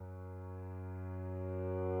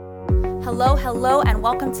Hello, and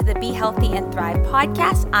welcome to the Be Healthy and Thrive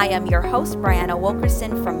podcast. I am your host, Brianna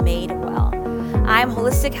Wilkerson from Made Well. I am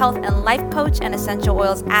holistic health and life coach and essential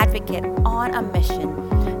oils advocate on a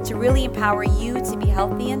mission to really empower you to be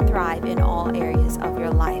healthy and thrive in all areas of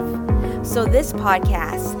your life. So this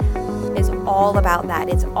podcast is all about that.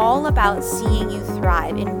 It's all about seeing you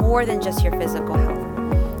thrive in more than just your physical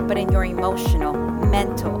health, but in your emotional,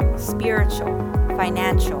 mental, spiritual,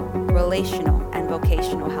 financial, relational, and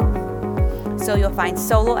vocational health. So you'll find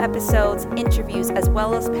solo episodes, interviews, as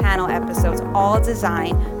well as panel episodes, all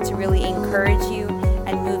designed to really encourage you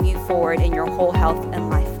and move you forward in your whole health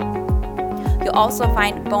and life. You'll also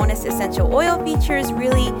find bonus essential oil features,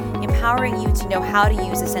 really empowering you to know how to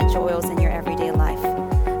use essential oils in your everyday life.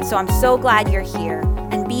 So I'm so glad you're here,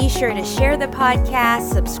 and be sure to share the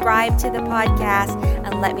podcast, subscribe to the podcast,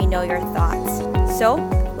 and let me know your thoughts. So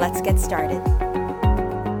let's get started.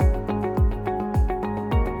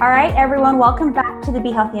 All right, everyone, welcome back to the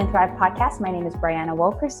Be Healthy and Thrive podcast. My name is Brianna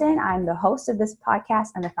Wilkerson. I'm the host of this podcast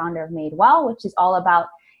and the founder of Made Well, which is all about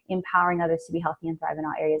empowering others to be healthy and thrive in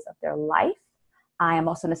all areas of their life. I am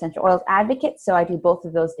also an essential oils advocate, so I do both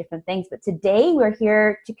of those different things. But today we're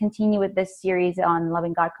here to continue with this series on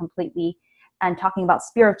loving God completely and talking about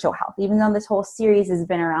spiritual health. Even though this whole series has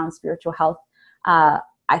been around spiritual health, I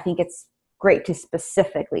think it's great to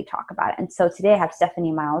specifically talk about it. And so today I have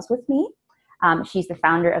Stephanie Myles with me. She's the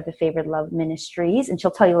founder of the Favored Love Ministries, and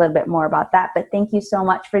she'll tell you a little bit more about that. But thank you so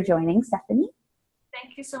much for joining, Stephanie.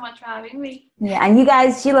 Thank you so much for having me. Yeah, and you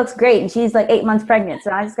guys, she looks great, and she's like 8 months pregnant.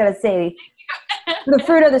 So I just got to say, the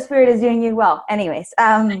fruit of the Spirit is doing you well. Anyways,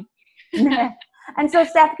 and so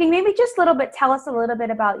Steph, can you maybe just a little bit tell us a little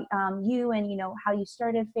bit about you and how you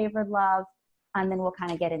started Favored Love, and then we'll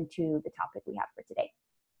kind of get into the topic we have for today.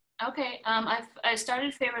 Okay, I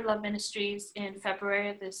started Favored Love Ministries in February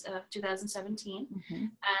of 2017,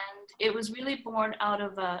 and it was really born out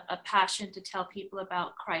of a passion to tell people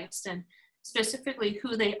about Christ and specifically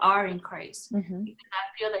who they are in Christ. Because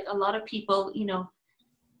I feel like a lot of people,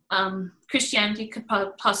 Christianity could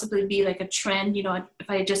possibly be like a trend. If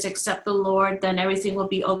I just accept the Lord, then everything will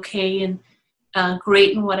be okay and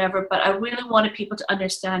great and whatever. But I really wanted people to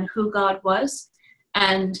understand who God was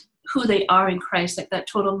and who they are in Christ, like that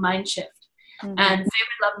total mind shift. And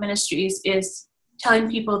Favored Love Ministries is telling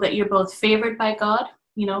people that you're both favored by God.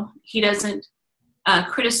 He doesn't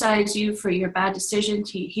criticize you for your bad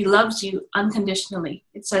decisions. He loves you unconditionally.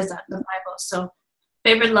 It says that in the Bible. So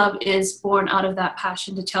Favored Love is born out of that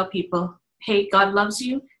passion to tell people, hey, God loves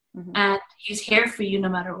you and he's here for you no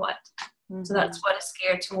matter what. So that's what it's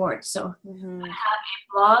geared towards. So I have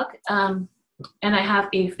a blog and I have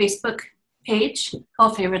a Facebook page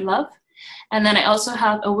called Favored Love. And then I also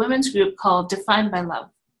have a women's group called Defined by Love,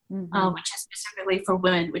 which is specifically for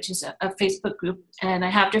women, which is a Facebook group. And I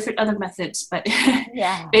have different other methods, but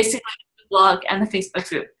basically the blog and the Facebook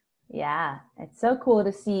group. Yeah, it's so cool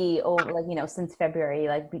to see since February,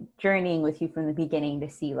 journeying with you from the beginning to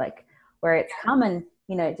see where it's come, and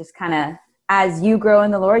it just kind of, as you grow in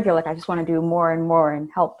the Lord, you're like, I just want to do more and more and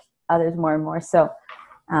help others more and more. So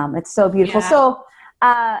it's so beautiful. So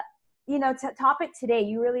topic today,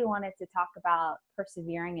 you really wanted to talk about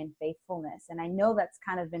persevering in faithfulness. And I know that's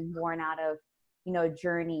kind of been born out of, a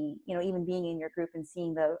journey, even being in your group and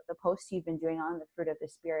seeing the posts you've been doing on the fruit of the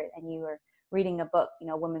Spirit. And you were reading a book,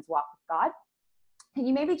 Women's Walk with God. Can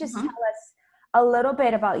you maybe just tell us a little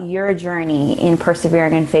bit about your journey in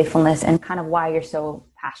persevering in faithfulness and kind of why you're so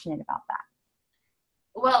passionate about that?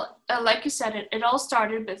 Well, like you said, it all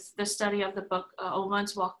started with the study of the book, A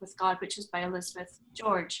Woman's Walk with God, which is by Elizabeth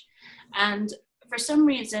George. And for some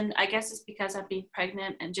reason, I guess it's because I'm being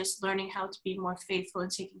pregnant and just learning how to be more faithful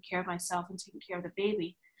and taking care of myself and taking care of the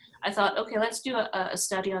baby. I thought, okay, let's do a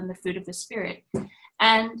study on the fruit of the Spirit.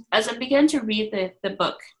 And as I began to read the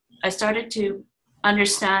book, I started to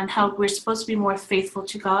understand how we're supposed to be more faithful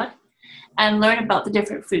to God and learn about the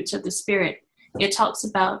different fruits of the Spirit. It talks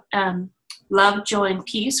about love, joy, and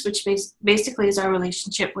peace, which basically is our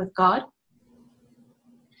relationship with God.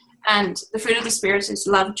 And the fruit of the Spirit is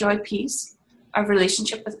love, joy, peace, our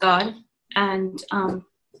relationship with God, and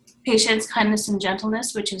patience, kindness, and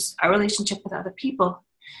gentleness, which is our relationship with other people.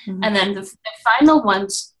 And then the final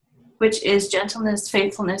ones, which is gentleness,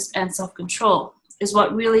 faithfulness, and self-control, is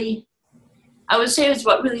what really, I would say, is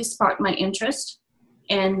what really sparked my interest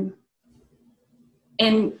in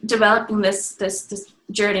developing this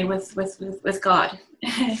journey with God.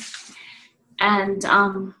 And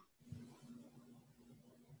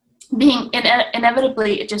being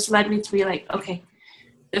inevitably, it just led me to be like, okay,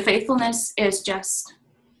 the faithfulness is just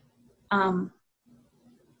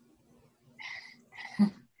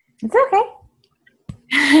it's okay.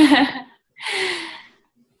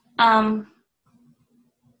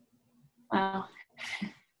 Wow.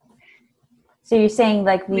 So you're saying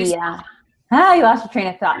like the, you lost your train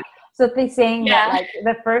of thought. So they're saying that like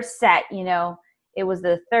the first set, it was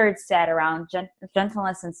the third set around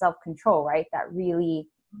gentleness and self-control, right? That really,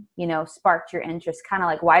 sparked your interest. Kind of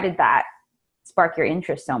like, why did that spark your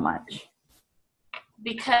interest so much?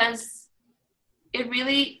 Because it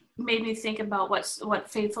really made me think about what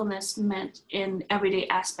faithfulness meant in everyday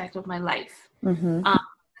aspect of my life. Mm-hmm. The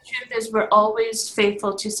truth is, we're always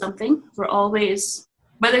faithful to something. We're always,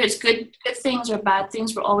 whether it's good things or bad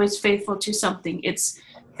things, we're always faithful to something. It's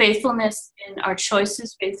faithfulness in our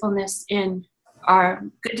choices, faithfulness in our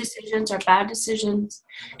good decisions, our bad decisions.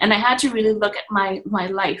 And I had to really look at my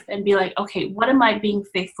life and be like, okay, what am I being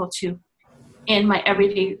faithful to in my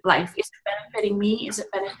everyday life? Is it benefiting me? Is it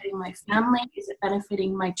benefiting my family? Is it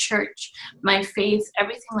benefiting my church, my faith,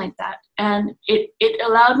 everything like that? And it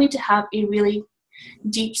allowed me to have a really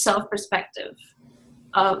deep self-perspective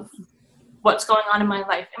of what's going on in my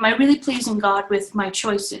life. Am I really pleasing God with my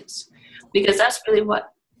choices? Because that's really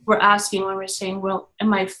what we're asking when we're saying, well,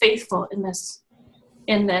 am I faithful in this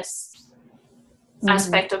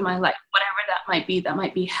aspect of my life? Whatever that might be. That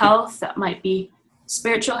might be health, that might be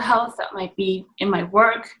spiritual health, that might be in my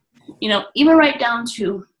work, even right down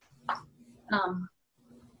to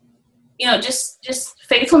just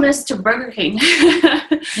faithfulness to Burger King.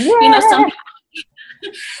 Some people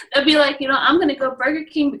they'll be like, I'm going to go Burger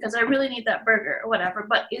King because I really need that burger or whatever.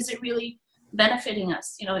 But is it really benefiting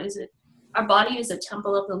us? Is it, our body is a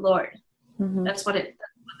temple of the Lord. Mm-hmm. That's what the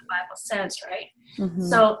Bible says, right? Mm-hmm.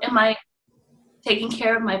 So am I taking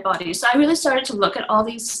care of my body? So I really started to look at all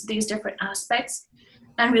these different aspects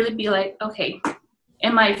and really be like, okay,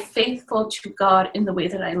 am I faithful to God in the way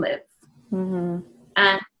that I live? Mm-hmm.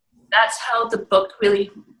 And that's how the book really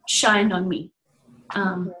shined on me.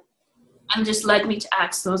 And just led me to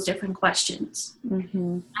ask those different questions. Mm-hmm.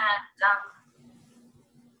 And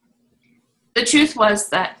the truth was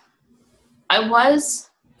that I was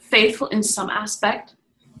faithful in some aspect,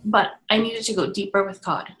 but I needed to go deeper with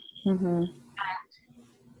God. Mm-hmm.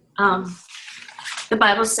 And the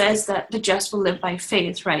Bible says that the just will live by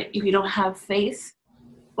faith, right? If you don't have faith,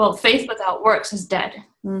 well, faith without works is dead.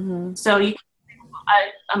 Mm-hmm. So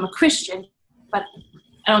I'm a Christian, but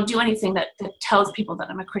I don't do anything that tells people that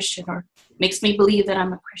I'm a Christian or makes me believe that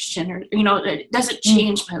I'm a Christian, or, it doesn't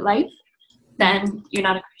change my life, then you're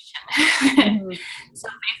not a Christian. Mm-hmm. So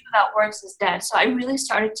faith without works is dead. So I really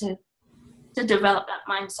started to develop that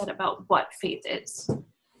mindset about what faith is.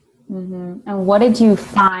 Mm-hmm. And what did you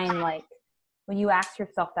find, like, when you asked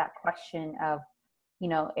yourself that question of,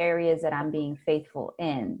 areas that I'm being faithful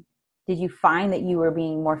in? Did you find that you were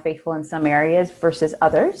being more faithful in some areas versus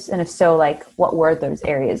others? And if so, like, what were those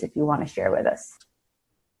areas, if you want to share with us?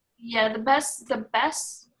 Yeah, the best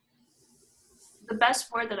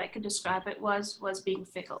word that I could describe it was being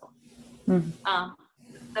fickle. Mm-hmm.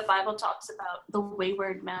 The Bible talks about the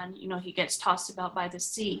wayward man. He gets tossed about by the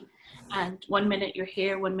sea, and 1 minute you're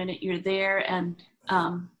here, 1 minute you're there, and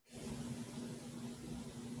I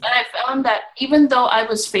found that even though I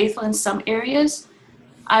was faithful in some areas,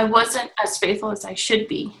 I wasn't as faithful as I should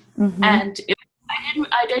be. Mm-hmm. And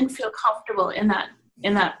I didn't feel comfortable in that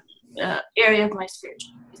area of my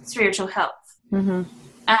spiritual health. Mm-hmm.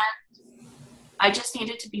 And I just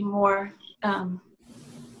needed to be more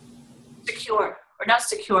secure, or not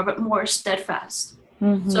secure, but more steadfast.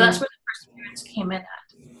 Mm-hmm. So that's where the perseverance came in at,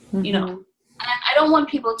 mm-hmm. And I don't want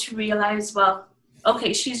people to realize, well,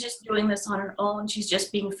 okay, she's just doing this on her own. She's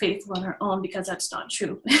just being faithful on her own, because that's not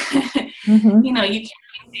true. Mm-hmm. You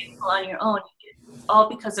can't be faithful on your own. It's all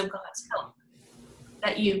because of God's help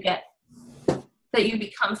that you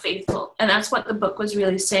become faithful. And that's what the book was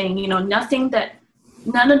really saying.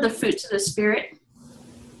 None of the fruits of the Spirit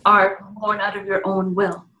are born out of your own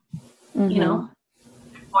will. Mm-hmm.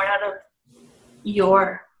 Born out of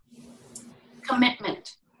your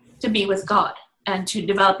commitment to be with God and to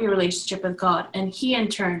develop your relationship with God. And He, in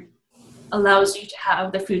turn, allows you to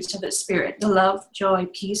have the fruits of the Spirit: the love, joy,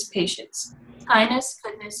 peace, patience, kindness,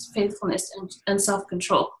 goodness, faithfulness, and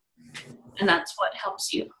self-control. And that's what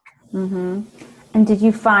helps you. Mm-hmm. And did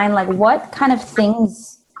you find, like, what kind of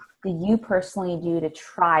things did you personally do to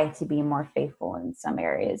try to be more faithful in some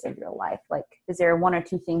areas of your life? Like, is there one or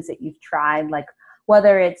two things that you've tried, like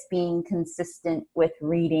whether it's being consistent with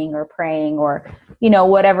reading or praying or,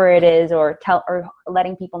 whatever it is, or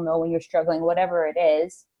letting people know when you're struggling, whatever it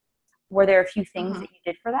is? Were there a few things mm-hmm. that you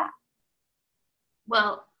did for that?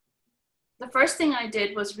 Well, the first thing I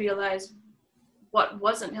did was realize what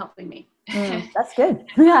wasn't helping me. That's good.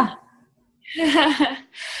 Yeah.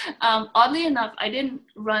 Oddly enough, I didn't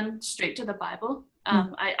run straight to the Bible.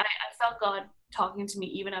 I felt God talking to me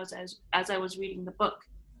even as I was reading the book.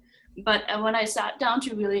 But when I sat down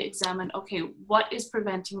to really examine, okay, what is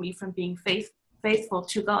preventing me from being faithful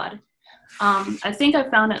to God? I think I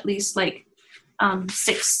found at least like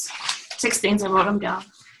six things. I wrote them down.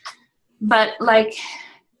 But like,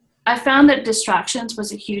 I found that distractions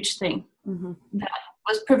was a huge thing that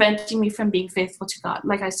was preventing me from being faithful to God.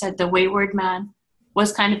 Like I said, the wayward man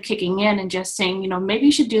was kind of kicking in and just saying, maybe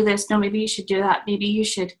you should do this. No, maybe you should do that. Maybe you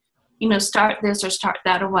should, start this or start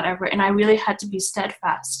that or whatever. And I really had to be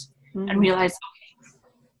steadfast and realize, okay,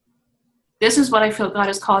 this is what I feel God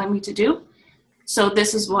is calling me to do. So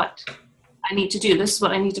this is what I need to do. This is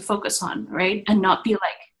what I need to focus on, right? And not be like,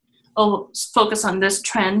 oh, focus on this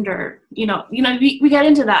trend, or we get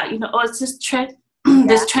into that, oh, it's this trend,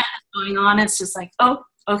 this trend is going on. It's just like, oh,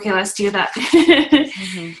 okay, let's do that.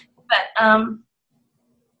 But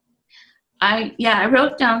I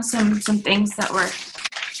wrote down some things that were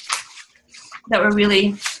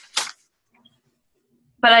really,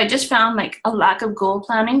 but I just found like a lack of goal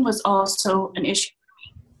planning was also an issue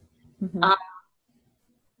for me.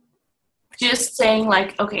 Just saying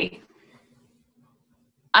like, okay,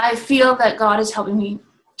 I feel that God is telling me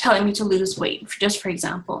to lose weight, just for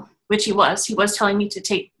example, which he was telling me to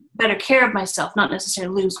take better care of myself, not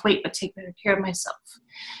necessarily lose weight, but take better care of myself.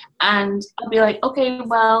 And I'll be like, okay,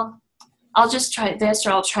 well, I'll just try this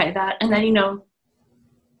or I'll try that. And then,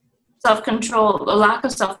 self-control, a lack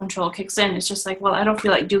of self-control kicks in. It's just like, well, I don't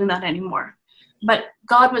feel like doing that anymore. But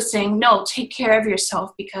God was saying, no, take care of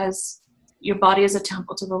yourself because your body is a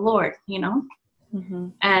temple to the Lord,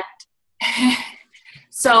 And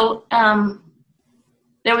so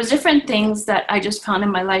there was different things that I just found in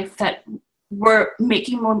my life that were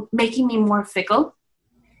making me more fickle.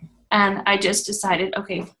 And I just decided,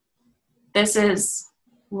 okay, this is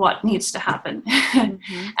what needs to happen.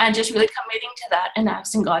 And just really committing to that and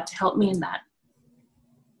asking God to help me in that,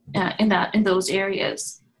 in those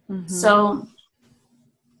areas. So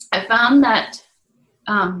I found that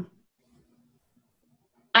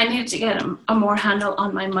I needed to get a more handle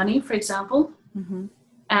on my money, for example,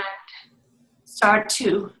 and start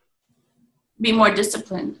to be more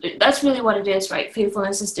disciplined. That's really what it is, right?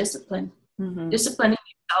 Faithfulness is discipline. Disciplining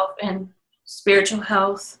yourself in spiritual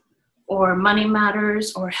health, or money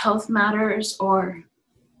matters, or health matters, or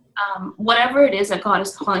whatever it is that God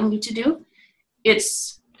is calling you to do,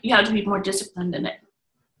 you have to be more disciplined in it.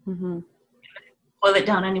 Boil it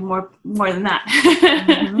down any more than that.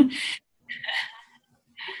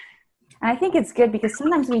 I think it's good because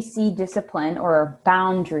sometimes we see discipline or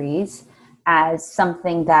boundaries as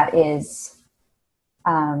something that is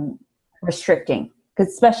restricting.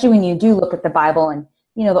 Because especially when you do look at the Bible and,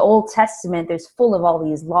 the Old Testament, there's full of all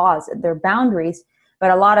these laws, they're boundaries.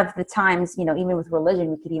 But a lot of the times, even with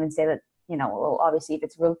religion, we could even say that, well, obviously if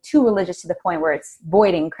it's too religious to the point where it's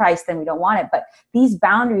voiding Christ, then we don't want it. But these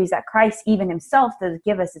boundaries that Christ even himself does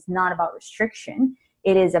give us is not about restriction.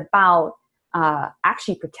 It is about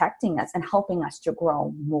actually protecting us and helping us to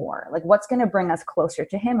grow more. Like what's going to bring us closer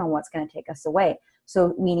to him and what's going to take us away.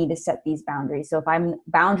 So we need to set these boundaries. So if I'm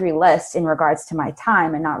boundaryless in regards to my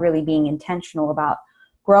time and not really being intentional about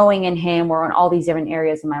growing in him or in all these different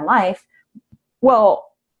areas of my life,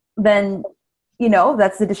 well, then,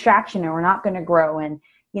 that's the distraction and we're not going to grow. And,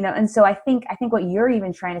 and so I think what you're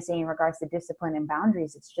even trying to say in regards to discipline and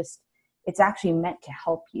boundaries, it's actually meant to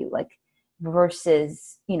help you, like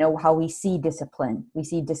versus, how we see discipline. We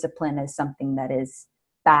see discipline as something that is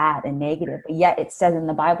bad and negative, but yet it says in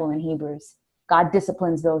the Bible in Hebrews, God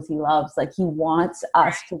disciplines those he loves. Like he wants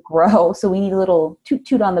us to grow. So we need a little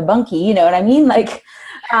toot on the bunkie, you know what I mean? Like,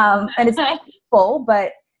 and it's painful,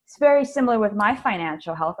 but it's very similar with my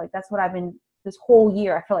financial health. Like that's what I've been this whole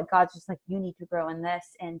year. I feel like God's just like, you need to grow in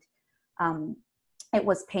this. And it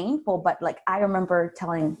was painful, but like, I remember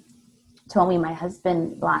telling my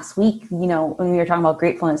husband last week, when we were talking about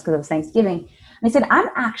gratefulness because it was Thanksgiving, and I said, I'm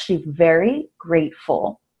actually very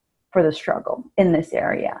grateful for the struggle in this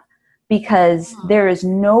area. Because there is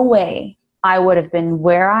no way I would have been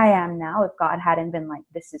where I am now if God hadn't been like,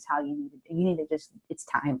 this is how you need to just, it's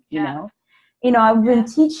time, I've been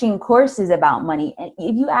teaching courses about money. And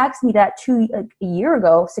if you asked me that a year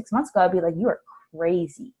ago, 6 months ago, I'd be like, you are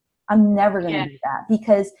crazy. I'm never going to do that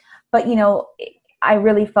but I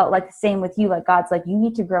really felt like the same with you. Like God's like, you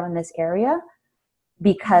need to grow in this area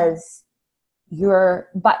because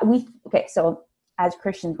so as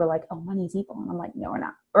Christians, we're like, oh, money's evil. And I'm like, no, we're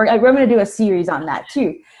not. Or we're going to do a series on that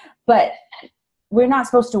too. But we're not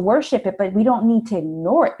supposed to worship it, but we don't need to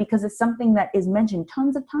ignore it because it's something that is mentioned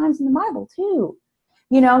tons of times in the Bible too.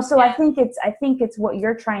 So I think it's what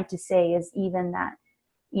you're trying to say is even that,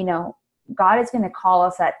 God is going to call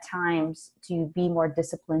us at times to be more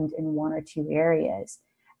disciplined in one or two areas,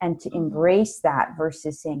 and to embrace that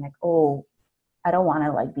versus saying like, oh, I don't want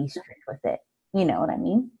to like be strict with it. You know what I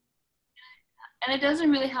mean? And it doesn't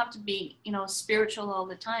really have to be, spiritual all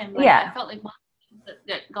the time. Like, Yeah. I felt like one thing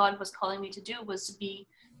that God was calling me to do was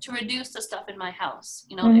to reduce the stuff in my house.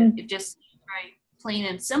 It just very plain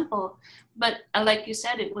and simple. But like you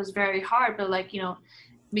said, it was very hard. But like,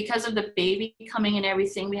 because of the baby coming and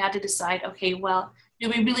everything, we had to decide, okay, well, do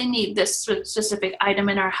we really need this specific item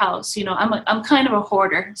in our house? I'm kind of a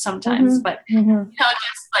hoarder sometimes, but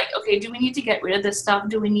just like, okay, do we need to get rid of this stuff?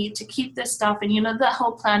 Do we need to keep this stuff? And the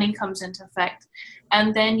whole planning comes into effect.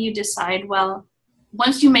 And then you decide, well,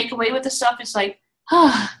 once you make away with the stuff, it's like,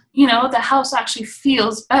 the house actually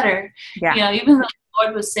feels better. Yeah. Even though the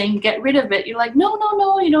Lord was saying, get rid of it, you're like, no,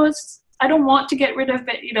 I don't want to get rid of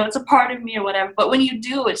it. It's a part of me or whatever. But when you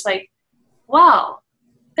do, it's like, wow,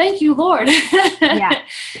 thank you, Lord. Yeah.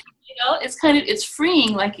 It's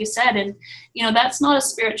freeing, like you said. And, that's not a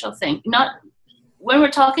spiritual thing. When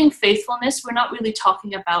we're talking faithfulness, we're not really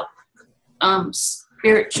talking about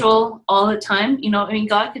spiritual all the time.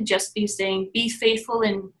 God could just be saying, be faithful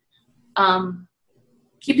in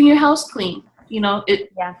keeping your house clean.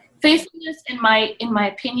 Faithfulness, in my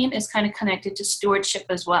opinion, is kind of connected to stewardship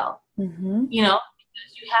as well. Mm-hmm.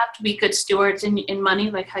 Because you have to be good stewards in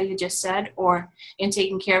money, like how you just said, or in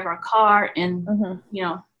taking care of our car. And,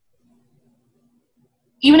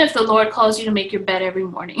 even if the Lord calls you to make your bed every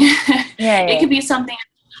morning, it could be something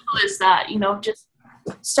as simple as that, just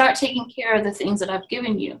start taking care of the things that I've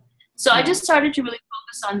given you. So I just started to really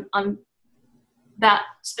focus on that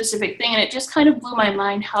specific thing. And it just kind of blew my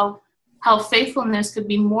mind how faithfulness could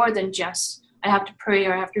be more than just, I have to pray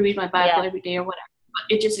or I have to read my Bible every day or whatever.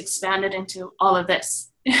 But it just expanded into all of this.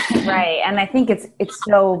 Right. And I think it's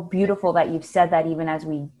so beautiful that you've said that, even as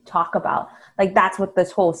we talk about, like, that's what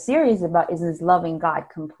this whole series is about, is loving God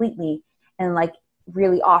completely and like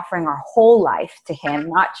really offering our whole life to him,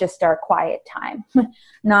 not just our quiet time,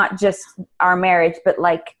 not just our marriage, but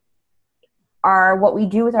like what we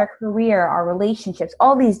do with our career, our relationships,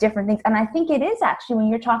 all these different things. And I think it is actually, when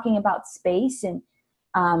you're talking about space and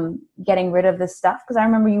getting rid of this stuff, because I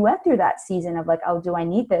remember you went through that season of like, oh, do I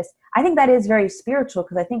need this? I think that is very spiritual,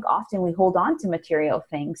 because I think often we hold on to material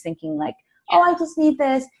things thinking like, oh, I just need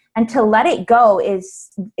this. And to let it go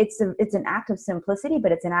it's an act of simplicity,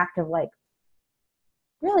 but it's an act of like,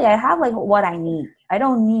 really, I have like what I need. I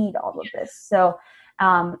don't need all of this. So,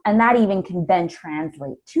 and that even can then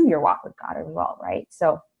translate to your walk with God as well, right?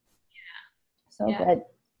 So good.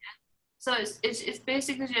 So it's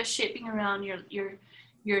basically just shaping around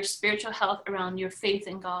your spiritual health around your faith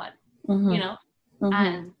in God,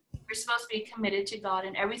 and we're supposed to be committed to God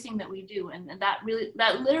in everything that we do. And that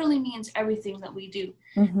literally means everything that we do.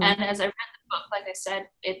 And as I read the book, like I said,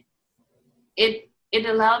 it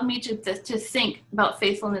allowed me to think about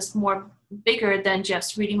faithfulness more bigger than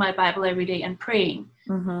just reading my Bible every day and praying.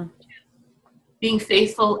 Being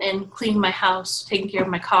faithful in cleaning my house, taking care of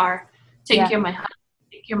my car, taking care of my house,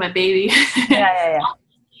 taking care of my baby.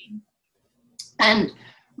 And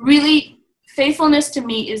really, faithfulness to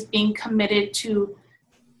me is being committed to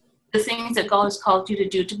the things that God has called you to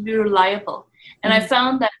do, to be reliable. And I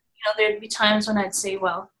found that there'd be times when I'd say,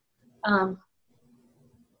 well, I'm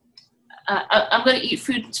going to eat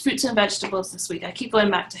fruits and vegetables this week. I keep going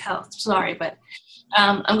back to health. Sorry, but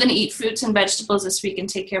I'm going to eat fruits and vegetables this week and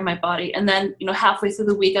take care of my body. And then, halfway through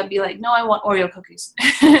the week, I'd be like, no, I want Oreo cookies.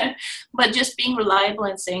 But just being reliable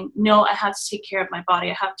and saying, no, I have to take care of my body.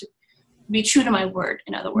 I have to be true to my word,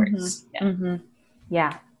 in other words.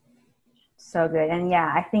 Yeah. So good. And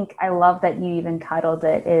I think I love that you even titled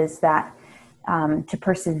it is that to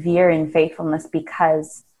persevere in faithfulness,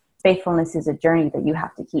 because faithfulness is a journey that you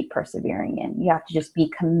have to keep persevering in. You have to just be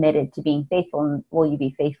committed to being faithful. And will you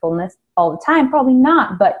be faithfulness all the time? Probably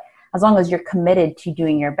not. But as long as you're committed to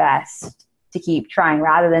doing your best to keep trying,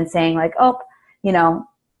 rather than saying like, oh,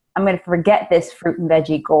 I'm going to forget this fruit and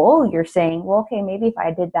veggie goal. You're saying, well, okay, maybe if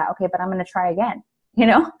I did that, okay, but I'm going to try again,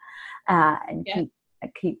 and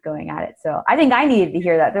keep going at it. So I think I needed to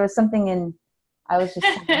hear that. There was something I was just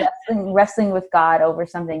wrestling with God over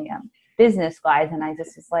something business-wise, and I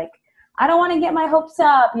just was like, I don't want to get my hopes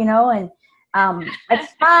up, and I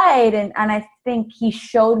tried, and I think he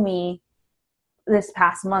showed me this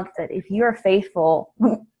past month that if you're faithful,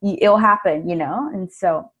 it'll happen, and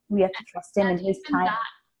so we have to trust him in his time.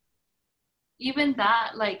 Even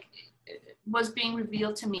that, like, was being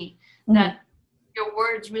revealed to me, that your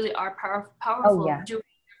words really are powerful during your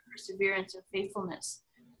perseverance and faithfulness.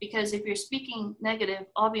 Because if you're speaking negative,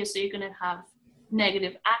 obviously you're going to have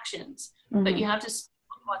negative actions, but you have to speak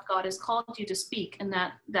what God has called you to speak, and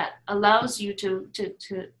that allows you to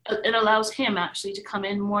it allows him actually to come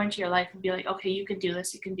in more into your life and be like, okay, you can do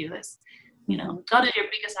this, you know, God is your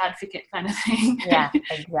biggest advocate kind of thing. Yeah,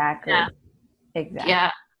 exactly. Yeah. Exactly.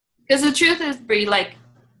 Yeah. Because the truth is, Brie, like,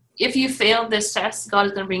 if you fail this test, God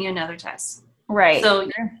is going to bring you another test. Right. So,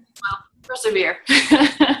 well, persevere.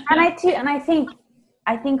 And I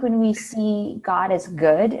think when we see God as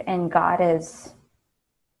good and God as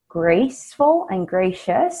graceful and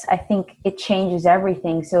gracious, I think it changes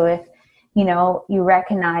everything. So if, you know, you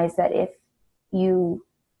recognize that if you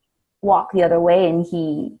walk the other way and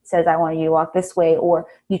he says, I want you to walk this way, or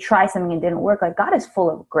you try something and it didn't work, like, God is full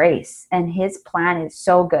of grace and his plan is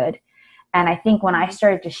so good. And I think when I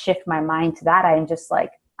started to shift my mind to that, I'm just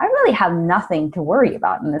like, I really have nothing to worry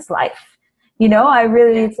about in this life. You know,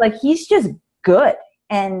 it's like, he's just good.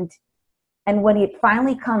 And when it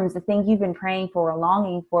finally comes, the thing you've been praying for or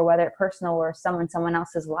longing for, whether it's personal or someone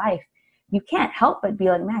else's life, you can't help but be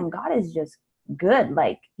like, man, God is just good.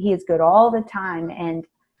 Like, he is good all the time. And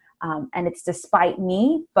it's despite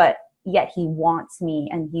me, but yet he wants me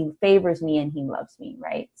and he favors me and he loves me.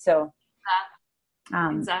 Right. So,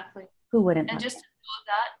 exactly. Who wouldn't? And just to know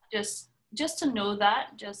that, just to know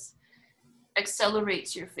that just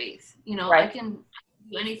accelerates your faith. You know, right. I can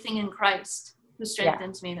do anything in Christ who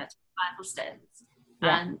strengthens me. That's what the Bible says.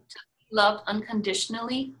 Yeah. And to be loved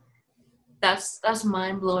unconditionally, that's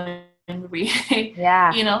mind blowing.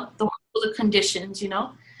 Yeah. You know, the world full of conditions, you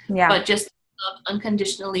know. Yeah. But just loved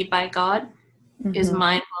unconditionally by God is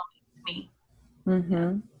mind blowing to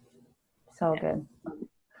me. So good.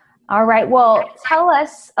 All right. Well, tell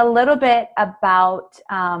us a little bit about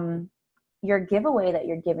your giveaway that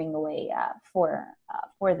you're giving away for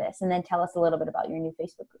this, and then tell us a little bit about your new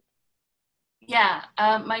Facebook group. Yeah,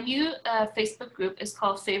 my new Facebook group is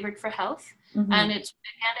called Favored for Health, and it's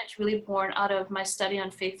really born out of my study on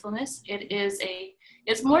faithfulness.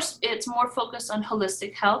 It's more focused on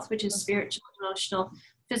holistic health, which is spiritual, emotional,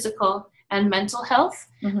 physical, and mental health,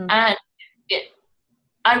 and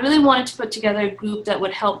I really wanted to put together a group that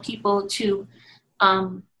would help people to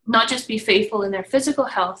not just be faithful in their physical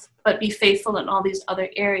health, but be faithful in all these other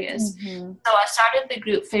areas. So I started the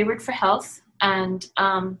group Favored for Health, and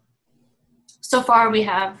so far we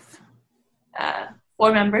have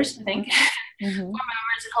 4 members, I think. 4 members,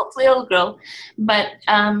 and hopefully it'll grow. But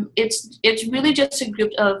it's really just a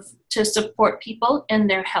group to support people in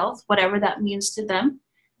their health, whatever that means to them,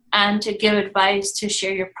 and to give advice, to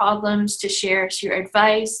share your problems, to share your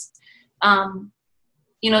advice.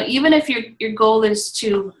 You know, even if your goal is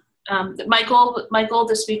to, my goal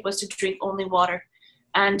this week was to drink only water,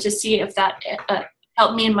 and to see if that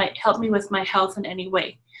helped me with my health in any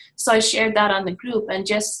way. So I shared that on the group, and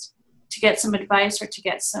just to get some advice or to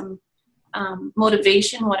get some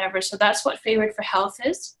motivation, whatever. So that's what Favored for Health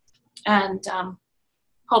is, and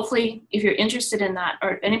hopefully, if you're interested in that,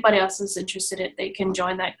 or if anybody else is interested in it, they can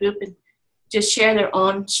join that group and just share their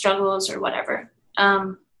own struggles or whatever.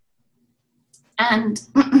 And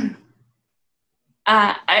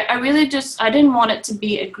I really I didn't want it to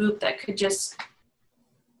be a group that could just,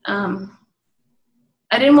 I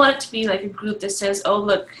didn't want it to be like a group that says, oh,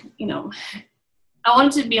 look, you know, I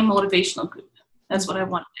wanted it to be a motivational group. That's what I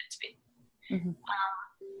wanted it to be.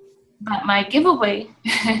 But my giveaway,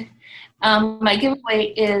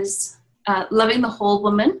 is Loving the Whole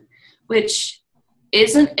Woman, which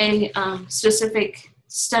isn't a specific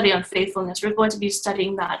study on faithfulness. We're going to be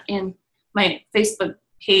studying that in my Facebook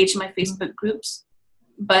page, my Facebook groups.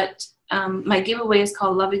 But my giveaway is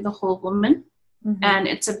called Loving the Whole Woman, and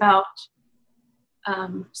it's about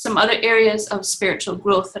some other areas of spiritual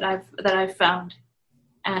growth that I've found,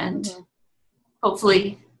 and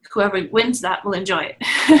hopefully whoever wins that will enjoy it.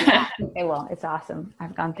 Yeah, they will. It's awesome.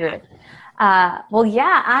 I've gone through it. Well,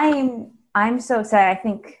 yeah, I'm so excited. I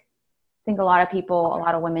think a lot of people, a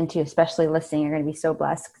lot of women too, especially listening, are going to be so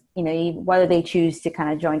blessed. You know, whether they choose to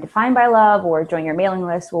kind of join Defined by Love, or join your mailing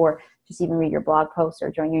list, or just even read your blog posts,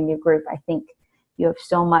 or join your new group. I think you have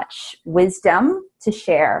so much wisdom to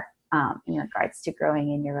share in regards to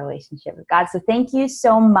growing in your relationship with God. So thank you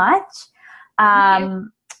so much.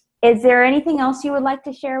 Is there anything else you would like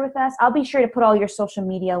to share with us? I'll be sure to put all your social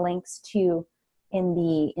media links too in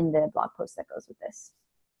the blog post that goes with this.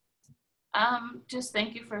 Just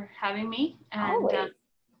thank you for having me, and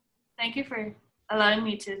thank you for allowing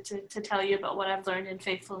me to tell you about what I've learned in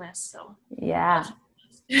faithfulness. So yeah.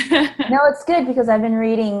 No, it's good, because I've been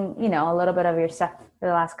reading, you know, a little bit of your stuff for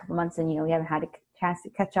the last couple months, and, you know, we haven't had a chance to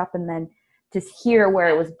catch up, and then just hear where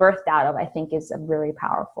it was birthed out of, I think is really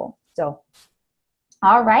powerful. So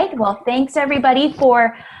All right. Well, thanks everybody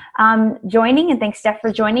for joining, and thanks Steph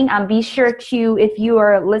for joining. Be sure to, if you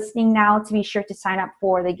are listening now, to be sure to sign up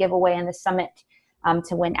for the giveaway and the summit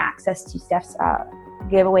to win access to Steph's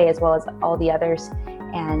giveaway as well as all the others.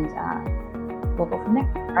 And we'll go from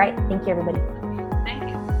there. All right. Thank you, everybody. Thank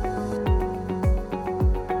you.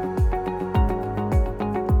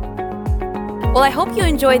 Well, I hope you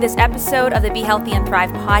enjoyed this episode of the Be Healthy and Thrive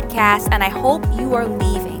podcast, and I hope you are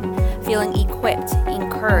leaving feeling equipped,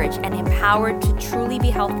 encouraged, and empowered to truly be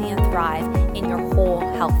healthy and thrive in your whole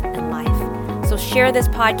health and life. So share this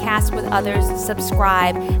podcast with others,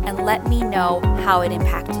 subscribe, and let me know how it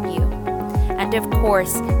impacted you. And of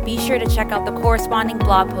course, be sure to check out the corresponding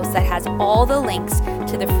blog post that has all the links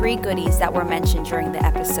to the free goodies that were mentioned during the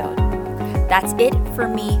episode. That's it for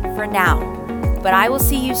me for now, but I will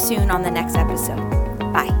see you soon on the next episode.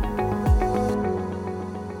 Bye.